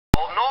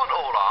Well, not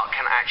all art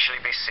can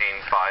actually be seen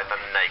by the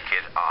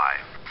naked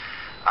eye.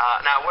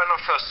 Now, when I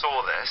first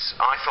saw this,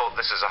 I thought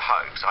this is a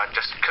hoax. I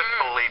just couldn't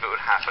believe it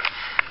would happen.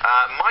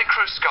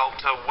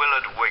 Micro-sculptor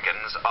Willard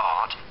Wiggins'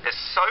 art is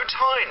so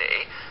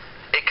tiny,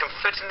 it can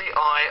fit in the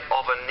eye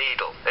of a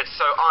needle. It's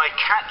so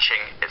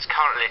eye-catching, it's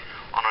currently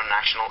on a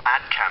national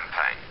ad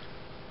campaign.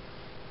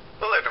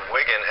 Willard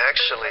Wiggins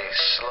actually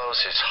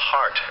slows his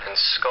heart and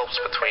sculpts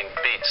between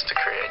beats to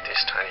create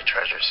these tiny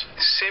treasures.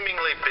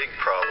 Seemingly big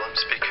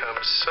problems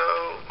become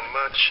so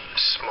much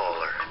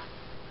smaller.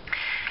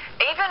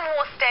 Even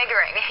more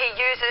staggering, he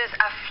uses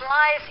a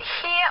fly's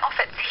hair off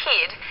its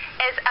head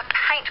as a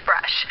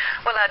paintbrush.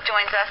 Willard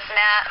joins us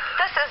now.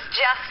 This is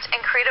just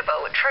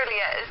incredible. It truly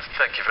is.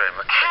 Thank you very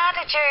much. How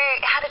did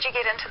you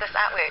get into this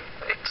artwork?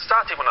 It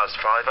started when I was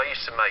 5. I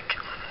used to make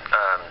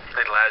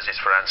little houses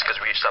for ants because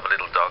we used to have a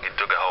little dog. It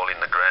dug a hole in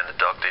the ground, the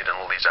dog did, and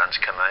all these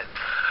ants came out.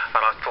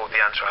 And I thought the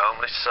ants were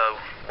homeless,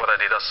 so what I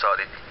did, I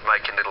started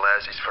making little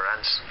houses for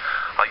ants.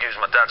 I used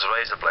my dad's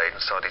razor blade and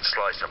started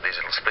slicing up these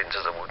little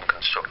splinters of wood and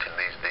constructing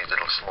these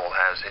little small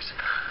houses.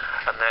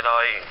 And then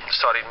I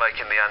started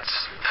making the ants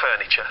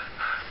furniture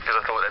because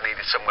I thought they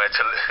needed somewhere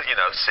to,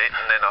 sit.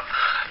 And then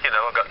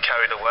I got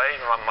carried away.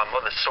 My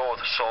mother saw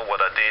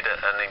what I did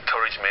and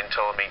encouraged me and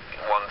told me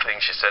one thing.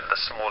 She said, the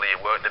smaller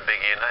you work, the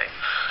bigger your name.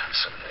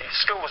 So,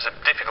 school was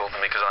difficult for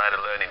me because I had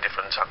a learning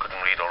difference. I couldn't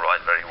read or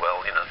write very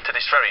well. To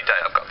this very day,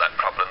 I've got that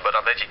problem, but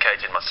I've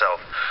educated myself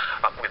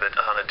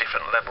on a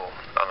different level,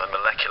 on a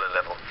molecular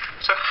level.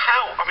 So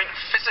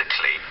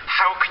physically,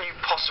 how can you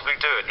possibly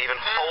do it? Even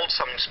hold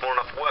something small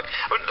enough to work?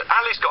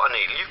 Ali's got a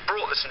needle. You've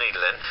brought this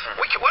needle in.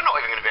 We're not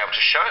even going to be able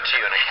to show it to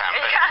you in a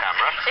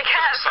camera. You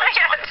can't see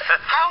it.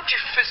 How do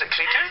you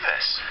physically do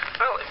this?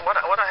 Well, what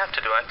I have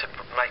to do, I have to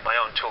make my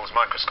own tools,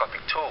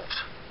 microscopic tools.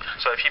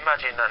 So if you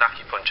imagine an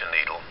acupuncture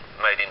needle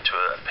made into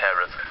a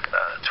pair of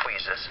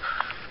tweezers,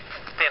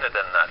 thinner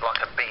than that,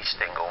 like a bee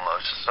sting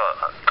almost. So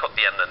I cut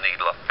the end of the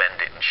needle off, bend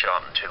it and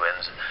sharpen two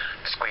ends,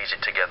 squeeze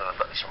it together. I've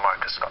got this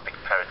microscopic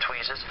pair of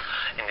tweezers.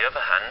 In the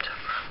other hand,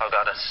 I've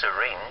got a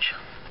syringe,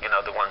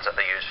 the ones that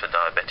they use for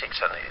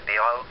diabetics, and in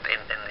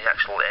the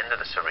actual end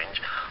of the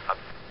syringe, I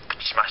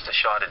smashed a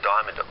shard of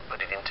diamond up and put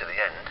it into the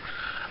end,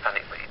 and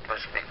it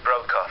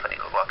broke off, and it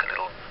looked like a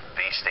little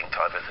bee sting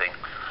type of thing.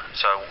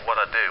 So what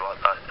I do,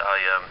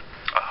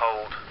 I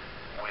hold,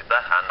 with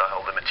that hand, I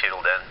hold the material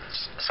down.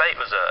 Say it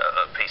was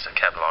a piece of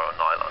Kevlar or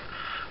nylon,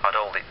 I'd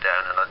hold it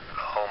down and I'd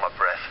hold my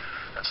breath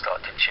and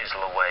start to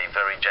chisel away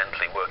very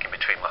gently, working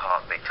between my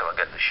heartbeat till I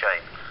get the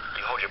shape.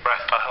 You hold your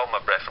breath? I hold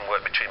my breath and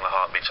work between my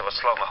heartbeats, so I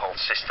slow my whole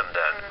system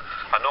down.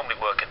 I normally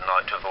work at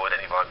night to avoid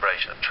any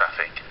vibration of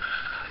traffic.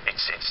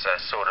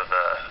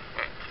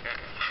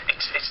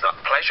 It's not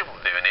pleasurable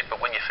doing it,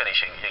 but when you're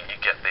finishing, you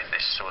get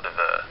this sort of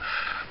the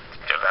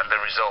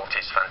result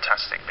is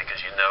fantastic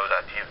because you know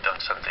that you've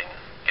done something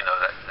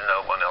that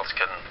no one else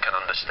can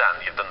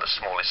understand. You've done the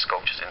smallest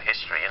sculptures in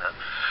history,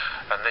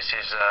 and this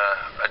is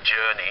a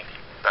journey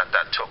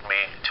that took me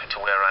to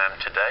where I am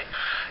today.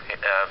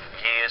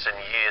 Years and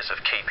years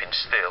of keeping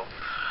still.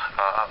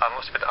 I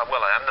must admit, I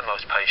am the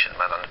most patient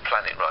man on the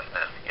planet right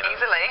now.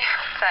 Easily,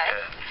 say.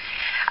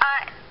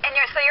 Yeah. And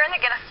you're in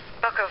the Guinness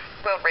Book of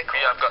World Records.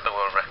 Yeah, I've got the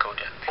world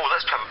record, yeah. Oh,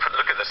 let's have a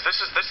look at this. This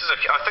is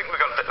I think we've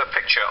got a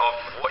picture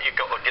of what you've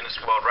got the Guinness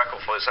World Record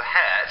for. It's a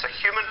hair. It's a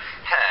human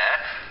hair.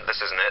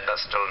 This isn't it.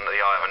 That's still in the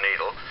eye of a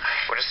needle.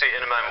 We'll just see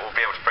it in a moment. We'll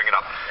be able to bring it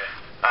up.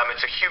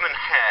 It's a human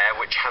hair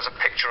which has a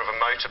picture of a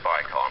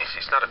motorbike on.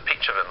 It's not a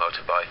picture of a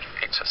motorbike.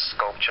 It's a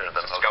sculpture of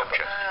a motorbike.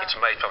 Sculpture. It's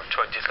made from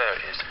 20. There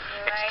it is.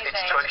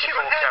 It's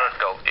 24 karat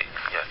gold. It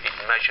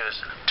measures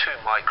 2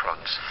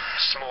 microns,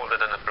 smaller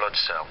than a blood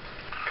cell.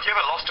 Have you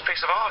ever lost a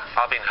piece of art?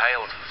 I've been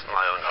hailed for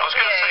my own. I was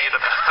going to say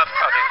I've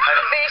been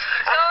hailed. Be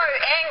so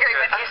angry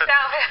with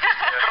yourself.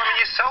 But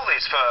you sell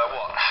these for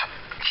what?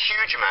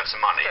 Huge amounts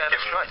of money, Yeah,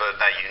 given right.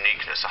 their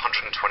uniqueness,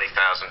 $120,000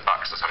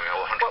 or something,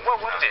 or $100,000.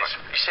 Well, what it is,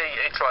 you see,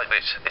 it's like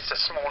this. It's the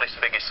smallest,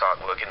 biggest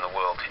artwork in the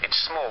world. It's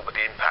small, but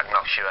the impact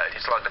knocks you out.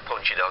 It's like the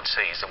punch you don't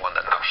see is the one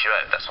that knocks you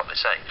out. That's what they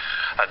say.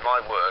 And my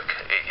work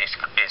is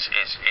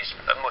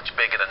much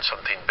bigger than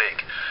something big,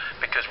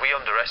 because we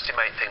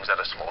underestimate things that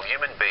are small.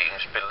 Human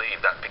beings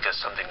believe that because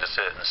something's a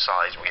certain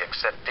size, we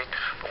accept it.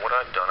 But what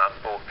I've done, I've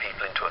brought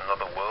people into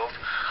another world.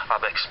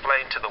 I've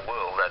explained to the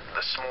world that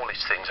the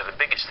smallest things are the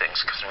biggest things,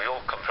 because we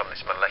all come from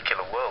this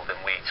molecular world, and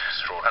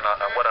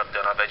what I've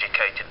done, I've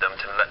educated them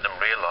to let them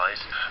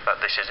realise that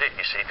this is it,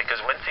 you see, because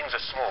when things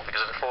are small,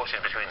 because of the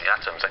forces between the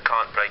atoms, they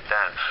can't break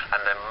down,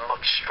 and they're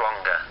much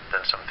stronger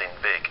than something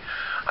big,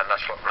 and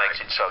that's what makes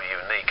it so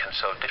unique and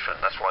so different.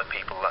 That's why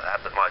people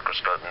have the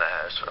microscope in their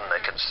house, and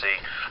they can see,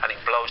 and it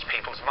blows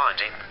people's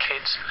minds, even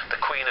kids.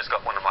 The Queen has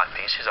got one of my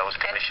pieces I was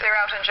commissioned. Sir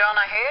Elton John,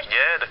 I heard.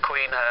 Yeah, the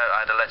Queen,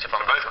 I had a letter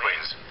from both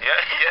Queens. Yeah.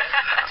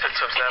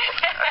 So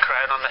a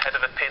crown on the head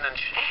of a pin, and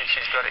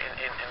she's got it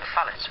in the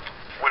palace.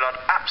 Willard,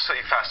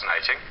 absolutely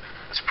fascinating.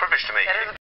 It's a privilege to meet you.